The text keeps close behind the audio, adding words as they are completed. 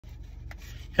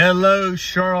Hello,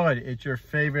 Charlotte. It's your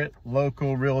favorite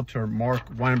local realtor, Mark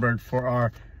Weinberg, for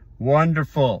our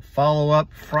wonderful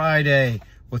follow-up Friday.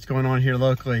 What's going on here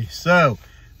locally? So,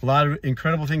 a lot of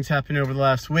incredible things happened over the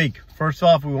last week. First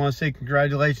off, we want to say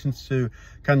congratulations to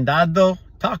Condado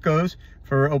Tacos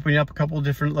for opening up a couple of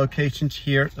different locations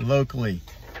here locally.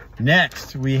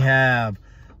 Next, we have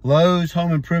Lowe's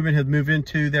Home Improvement has moved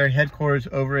into their headquarters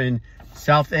over in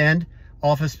South End.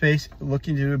 Office space,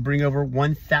 looking to bring over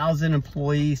 1,000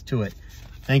 employees to it.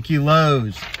 Thank you,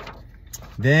 Lowe's.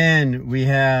 Then we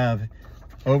have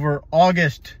over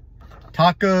August,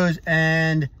 Tacos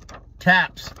and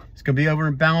Taps. It's gonna be over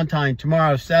in Ballantyne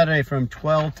tomorrow, Saturday from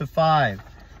 12 to 5.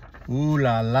 Ooh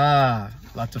la la,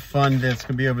 lots of fun that's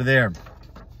gonna be over there.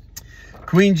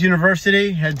 Queen's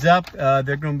University, heads up,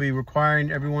 they're gonna be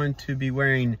requiring everyone to be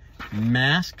wearing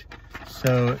masks.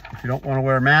 So if you don't wanna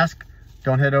wear a mask,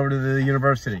 don't head over to the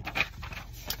university.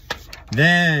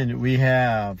 Then we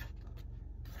have,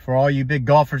 for all you big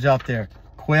golfers out there,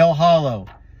 Quail Hollow,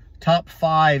 top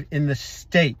 5 in the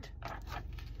state.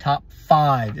 Top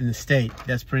 5 in the state.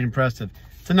 That's pretty impressive.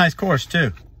 It's a nice course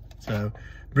too. So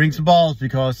bring some balls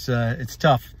because it's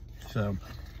tough. So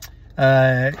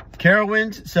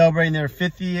Carowinds celebrating their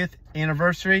 50th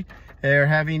anniversary. They're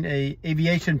having a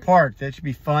aviation park. That should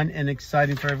be fun and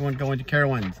exciting for everyone going to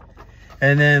Carowinds.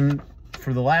 And then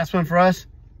for the last one for us,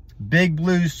 Big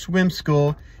Blue Swim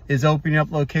School is opening up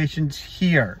locations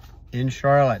here in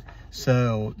Charlotte.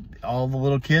 So all the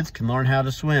little kids can learn how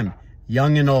to swim,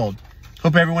 young and old.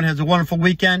 Hope everyone has a wonderful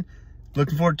weekend.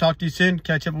 Looking forward to talking to you soon.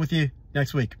 Catch up with you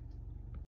next week.